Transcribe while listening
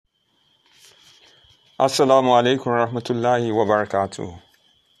Assalamu alaikum rahmatullahi wa barakatuh.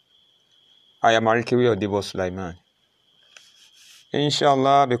 I am Arikewi Odibo Sulaiman.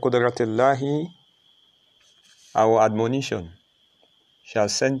 Inshallah, bi qudratillahi, our admonition shall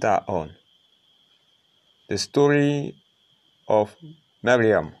center on the story of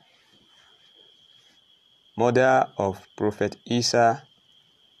Maryam, mother of Prophet Isa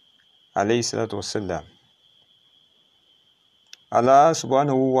alayhi salatu wasalam. Allah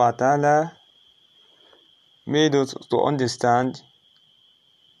subhanahu wa ta'ala made us to understand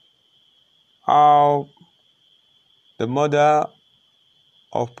how the mother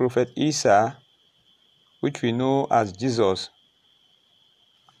of Prophet Isa, which we know as Jesus,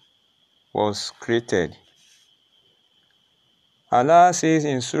 was created. Allah says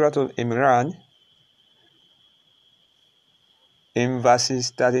in Surah Al-Imran, in verses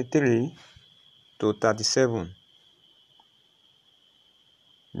 33 to 37,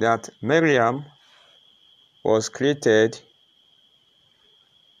 that Maryam was created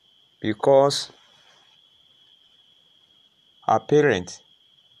because her parents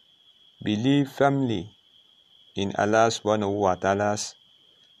believed firmly in Allah subhanahu wa ta'ala's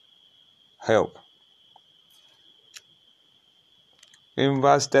help. In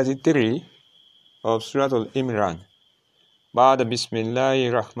verse 33 of Surah Al-Imran, Ba'da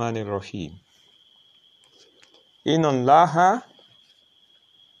Bismillahir Rahmanir Rahim, Inna Allaha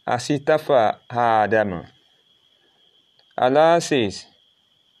asitafa Adam. Allah says,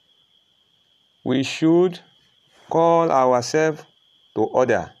 we should call ourselves to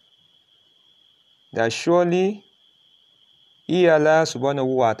order that surely He, Allah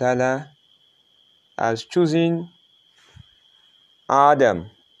subhanahu wa ta'ala, has chosen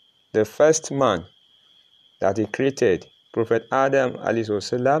Adam, the first man that He created, Prophet Adam alayhi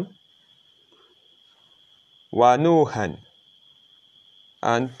wasalam, wa Nuhan,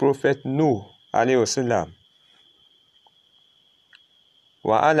 and Prophet Nuh alayhi wasalam,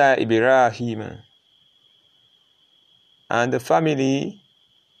 wa ala Ibrahim, and the family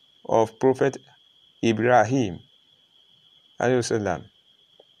of Prophet Ibrahim alayhi wasalam,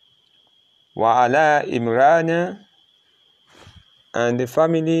 wa ala Imran, and the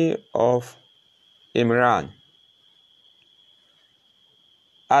family of Imran,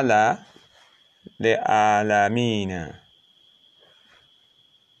 ala the alamina,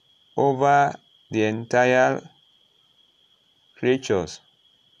 over the entire creatures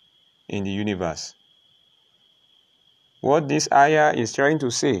in the universe. What this ayah is trying to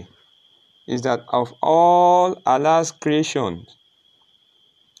say is that of all Allah's creations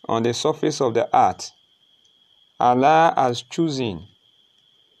on the surface of the earth, Allah has chosen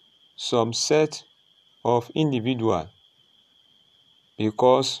some set of individuals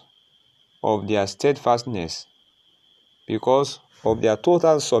because of their steadfastness, because of their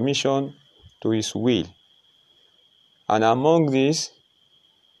total submission to His will. And among these,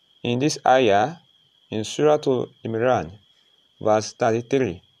 in this ayah, in Surah Al-Imran, verse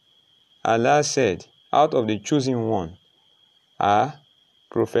 33, Allah said, out of the chosen one are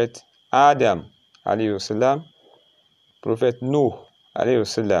Prophet Adam alayhi wasalam, Prophet Nuh alayhi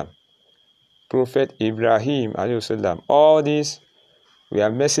wasalam, Prophet Ibrahim alayhi wasalam. All these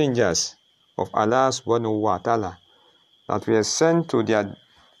were messengers of Allah subhanahu wa ta'ala that were sent to their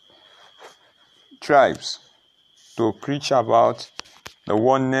tribes to preach about the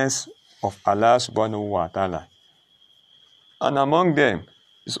oneness of Allah subhanahu wa ta'ala. And among them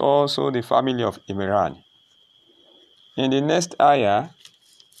is also the family of Imran. In the next ayah,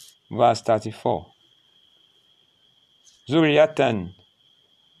 verse 34, Zuriyatan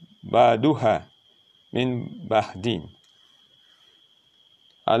Ba'duha min Bahdin.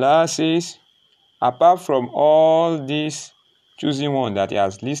 Allah says, apart from all these chosen ones that He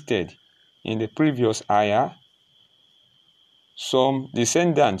has listed in the previous ayah, some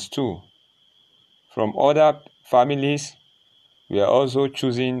descendants too from other families were also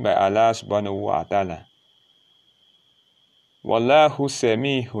chosen by Allah subhanahu wa ta'ala. Wallahu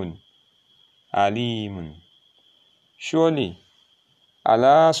samihun alimun. Surely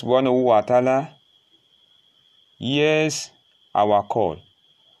Allah subhanahu wa ta'ala hears our call,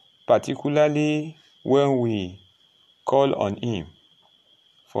 particularly when we call on Him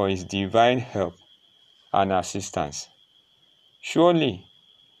for His divine help and assistance. Surely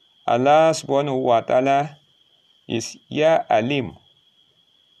Allah subhanahu wa ta'ala is Ya Alim.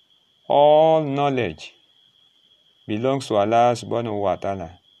 All knowledge belongs to Allah subhanahu wa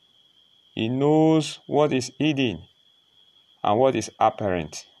ta'ala. He knows what is hidden and what is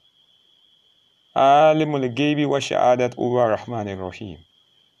apparent. Alimul Ghaibi wa Sha'adat Uwa Rahmanir Rahim.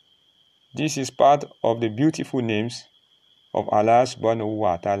 This is part of the beautiful names of Allah subhanahu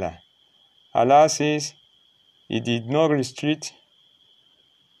wa ta'ala. Allah says He did not restrict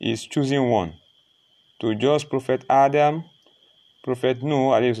His choosing one to just Prophet Adam, Prophet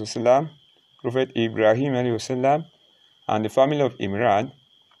Nuh alayhi salam, Prophet Ibrahim alayhi salam, and the family of Imran,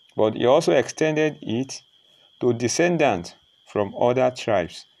 but He also extended it to descendants from other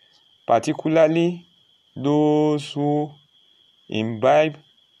tribes, particularly those who imbibe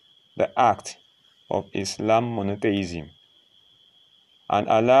the act of Islam monotheism. And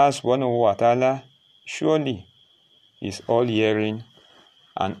Allah subhanahu wa ta'ala surely is all-hearing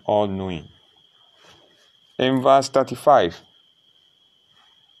and all-knowing. In verse 35,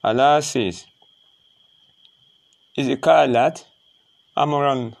 Allah says, إِذْ قَالَتْ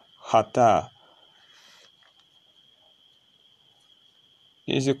أَمْرًا حَتَّى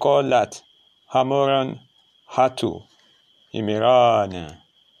إِذْ قَالَتْ أَمْرًا حَتُّ إِمْرَانَ.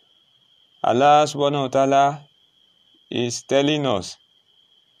 Allah subhanahu wa ta'ala is telling us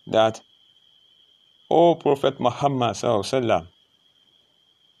that, O Prophet Muhammad sallallahu alaihi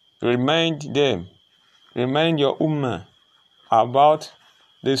wasallam, remind your ummah about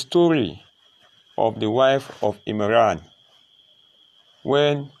the story of the wife of Imran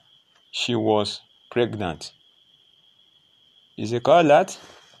when she was pregnant. إِذْ قَالَتْ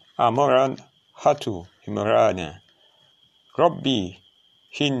أَمْرًا حَتُّ إِمْرَانَ رَبِّي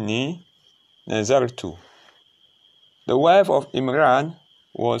إِنِّي نَذَرْتُ. The wife of Imran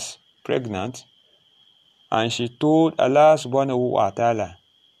was pregnant, and she told Allah subhanahu wa ta'ala,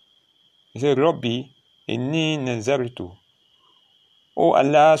 he said, Rabbi, inni nazartu. O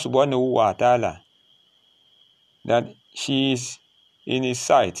Allah subhanahu wa ta'ala, that she is in His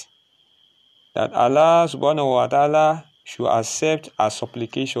sight, that Allah subhanahu wa ta'ala should accept her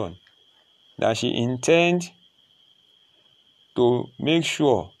supplication, that she intend to make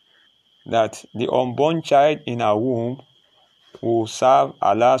sure that the unborn child in her womb will serve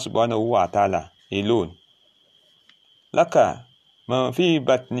Allah subhanahu wa ta'ala alone. Laka ma fi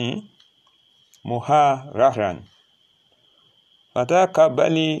batni muharraran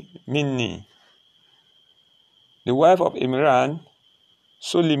fataqabbali minni. The wife of Imran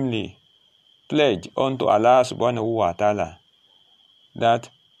solemnly pledged unto Allah subhanahu wa ta'ala that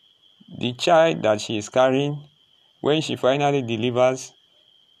the child that she is carrying, when she finally delivers,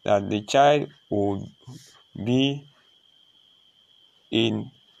 that the child will be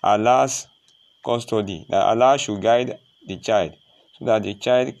in Allah's custody, that Allah should guide the child so that the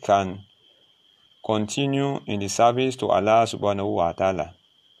child can continue in the service to Allah subhanahu wa ta'ala.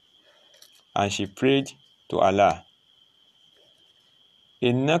 And she prayed to Allah,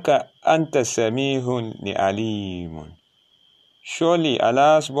 Innaka anta samihun li alimun. Surely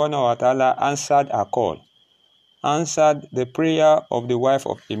Allah subhanahu wa ta'ala answered her call, answered the prayer of the wife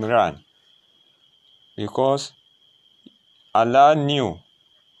of Imran, because Allah knew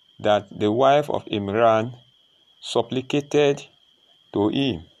that the wife of Imran supplicated to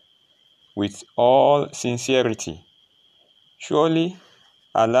Him with all sincerity. Surely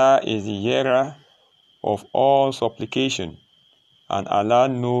Allah is the hearer of all supplication, and Allah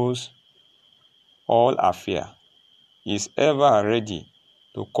knows all affairs. He is ever ready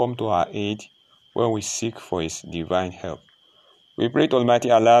to come to our aid when we seek for His divine help. We pray to Almighty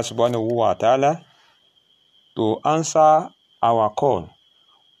Allah subhanahu wa ta'ala to answer our call,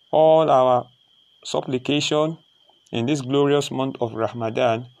 all our supplication in this glorious month of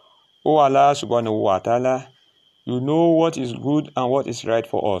Ramadan. O Allah subhanahu wa ta'ala, You know what is good and what is right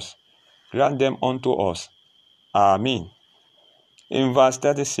for us. Grant them unto us. Amen. In verse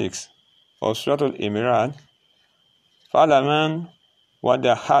 36 of Surah Al-Imran, Falaman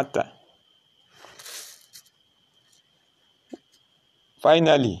wadahata.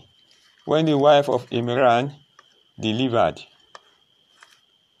 Finally, when the wife of Imran delivered,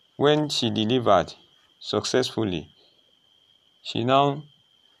 when she delivered successfully, she now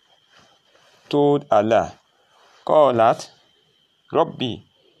told Allah, Qalat Rabbi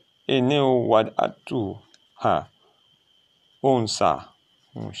inni wada'tuha unsa.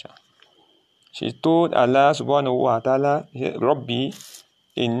 She told Allah subhanahu wa ta'ala, Rabbi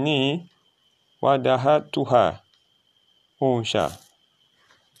inni wada'tuha unsa.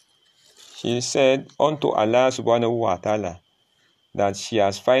 She said unto Allah subhanahu wa ta'ala that she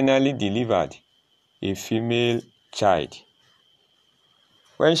has finally delivered a female child.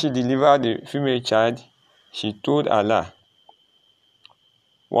 When she delivered the female child, she told Allah,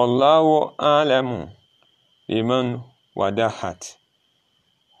 Wallahu a'lamu biman wadahat.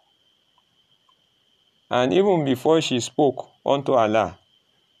 And even before she spoke unto Allah,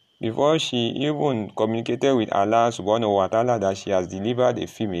 before she even communicated with Allah subhanahu wa ta'ala that she has delivered a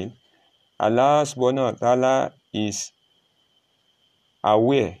female, Allah subhanahu wa ta'ala is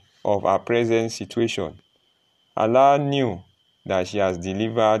aware of her present situation, Allah knew that she has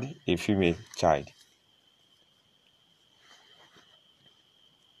delivered a female child.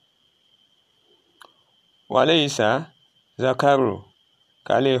 وَلَيْسَ ذَكَرُ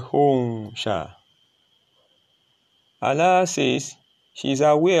كَالْأُنْثَى. Allah says she is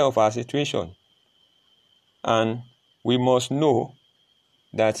aware of her situation, and we must know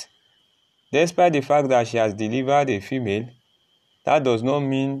that despite the fact that she has delivered a female, that does not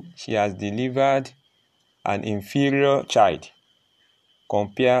mean she has delivered an inferior child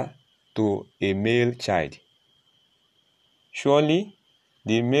compared to a male child. Surely,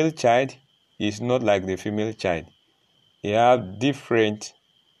 the male child is not like the female child. They have different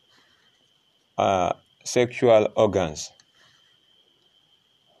sexual organs.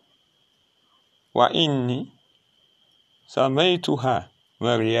 وَإِنِّي سَمَيْتُهَا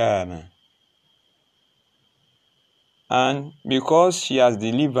Maryama. And because she has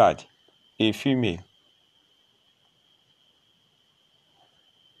delivered a female,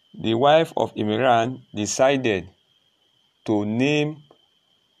 the wife of Imran decided to name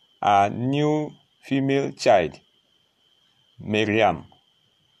a new female child Maryam,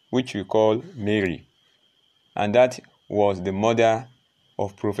 which we call Mary, and that was the mother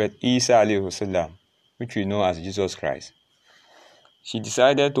of Prophet Isa alayhi salam, which we know as Jesus Christ. She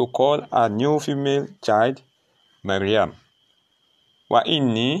decided to call a new female child Maryam. Wa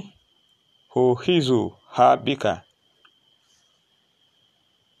inni uhizuha bika.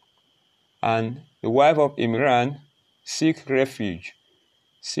 And the wife of Imran seek refuge,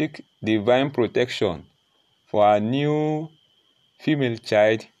 seek divine protection for a new female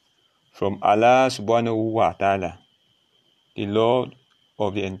child from Allah subhanahu wa ta'ala, the Lord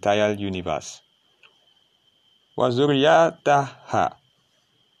of the entire universe. وَذُرِّيَّتَهَا.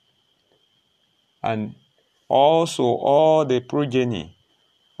 And also all the progeny,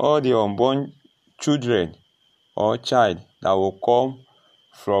 all the unborn children or child that will come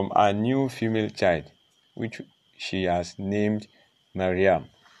from a new female child, which she has named Maryam.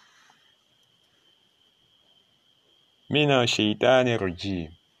 Mina Shaitani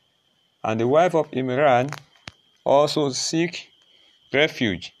Rajim. And the wife of Imran also seek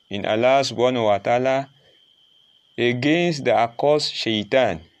refuge in Allah subhanahu wa ta'ala against the accursed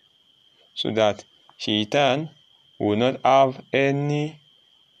Shaitan, so that Shaitan will not have any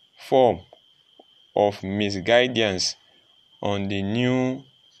form of misguidance on the new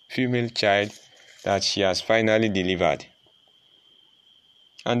female child that she has finally delivered.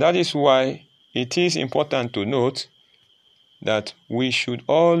 And that is why it is important to note that we should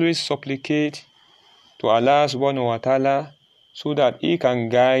always supplicate to Allah subhanahu wa ta'ala so that He can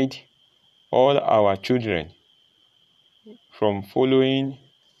guide all our children from following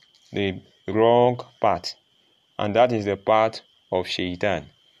the wrong path, and that is the path of Shaitan.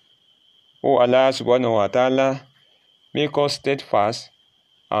 O Allah subhanahu wa ta'ala, make us steadfast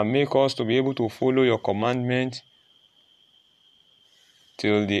and make us to be able to follow your commandment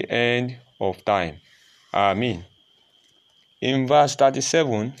till the end of time. Ameen. In verse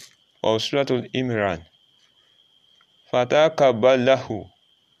 37 of Surah Al-Imran,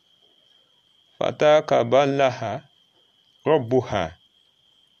 fatakaballaha rabbuha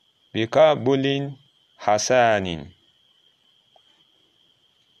bikabulin hasanin.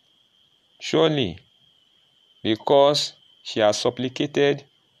 Surely, because she has supplicated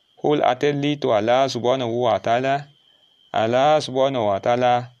wholeheartedly to Allah subhanahu wa ta'ala, Allah subhanahu wa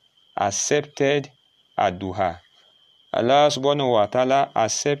ta'ala accepted her duha. Allah subhanahu wa ta'ala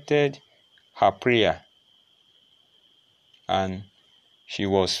accepted her prayer, and she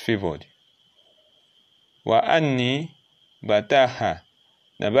was favored. Wa anni bataha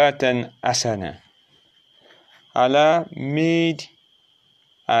nabatan asana. Allah made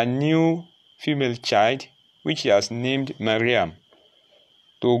a new female child, which he has named Maryam,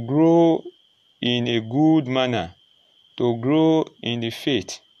 to grow in a good manner, to grow in the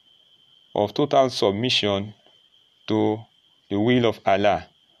faith of total submission to the will of Allah.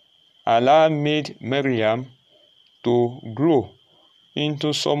 Allah made Maryam to grow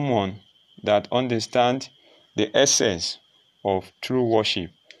into someone that understands the essence of true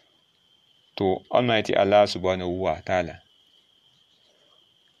worship to Almighty Allah subhanahu wa ta'ala.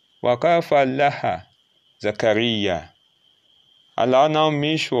 وَكَفَلَّهَا Zakaria. Allah now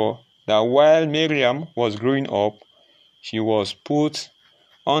made sure that while Maryam was growing up, she was put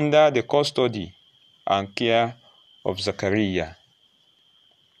under the custody and care of Zakaria.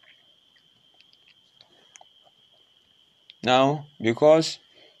 Now, because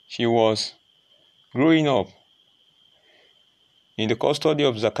she was growing up in the custody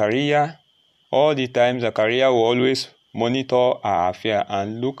of Zakaria, all the time Zakaria will always monitor her affair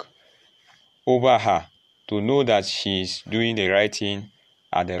and look over her to know that she is doing the right thing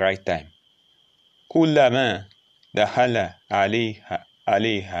at the right time. كلما دخل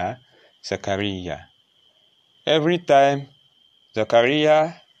عليها Zakaria. Every time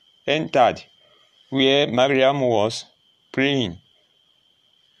Zakaria entered where Maryam was praying,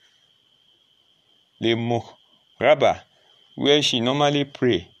 the muhraba, where she normally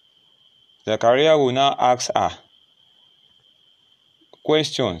pray, Zakaria will now ask her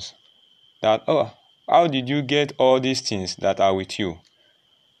questions that, oh, how did you get all these things that are with you?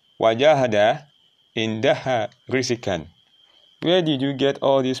 Wajahada indaha risikan. Where did you get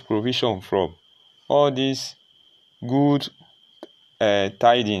all this provision from? All these good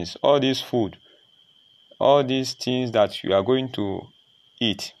tidings, all this food, all these things that you are going to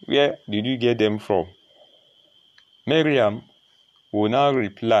eat. Where did you get them from? Maryam will now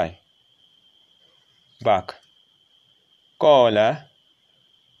reply back. Qala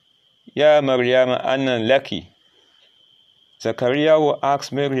ya Maryama anna laki. Zakaria will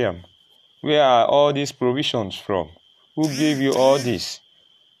ask Maryam, where are all these provisions from? Who gave you all this?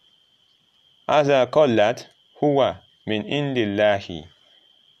 Aza qalat huwa min indillahi.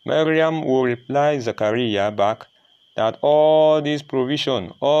 Maryam will reply Zakaria back that all these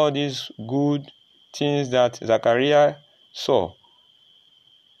provision, all these good things that Zakaria saw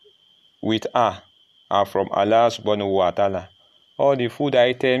with her are from Allah subhanahu wa ta'ala. All the food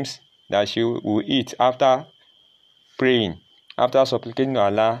items that she will eat after praying, after supplicating to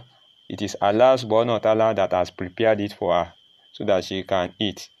Allah, it is Allah subhanahu wa ta'ala that has prepared it for her so that she can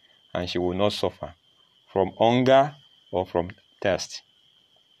eat and she will not suffer from hunger or from thirst.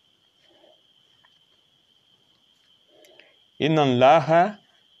 Inna Allaha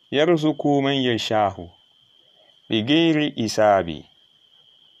yarzuqu man yashahu bighairi hisabi.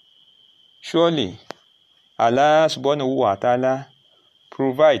 Surely Allah subhanahu wa ta'ala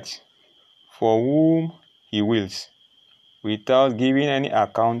provides for whom He wills without giving any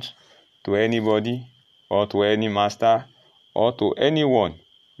account to anybody or to any master or to anyone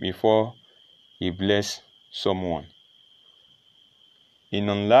before He bless someone.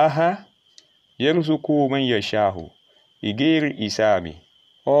 Inna Allaha yarzuqu man yashahu bighairi hisabi.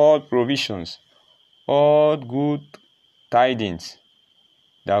 All provisions, all good tidings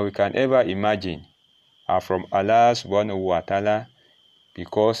that we can ever imagine are from Allah subhanahu wa ta'ala,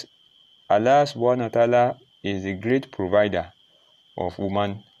 because Allah subhanahu wa ta'ala is the great provider of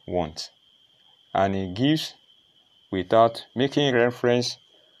human wants, and He gives without making reference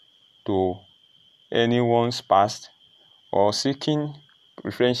to anyone's past or seeking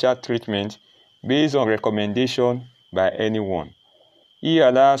preferential treatment based on recommendation by anyone. He,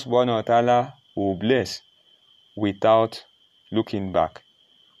 Allah subhanahu wa ta'ala, will bless without looking back.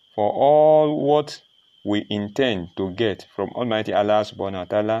 For all what we intend to get from Almighty Allah subhanahu wa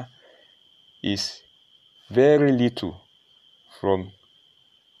ta'ala is very little from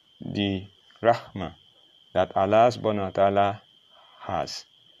the rahmah that Allah subhanahu wa ta'ala has.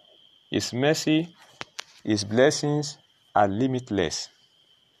 His mercy, His blessings are limitless,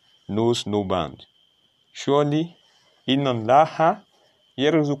 knows no bound. Surely, inna Allaha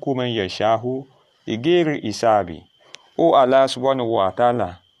yarzuqu man yashahu bighairi hisabi. O Allah subhanahu wa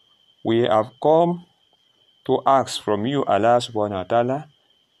ta'ala, we have come to ask from you, Allah subhanahu wa ta'ala,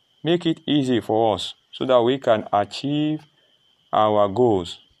 make it easy for us so that we can achieve our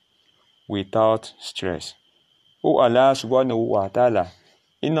goals without stress. O Allah subhanahu wa ta'ala,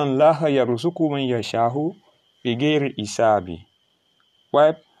 inna Allaha yarzuqu man yashahu bighairi hisabi.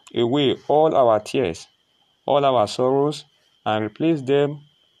 Wipe away all our tears, all our sorrows, and replace them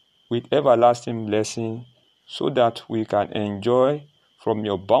with everlasting blessing so that we can enjoy from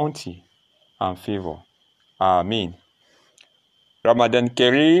your bounty and favor. Amen. Ramadan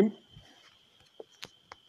Kareem.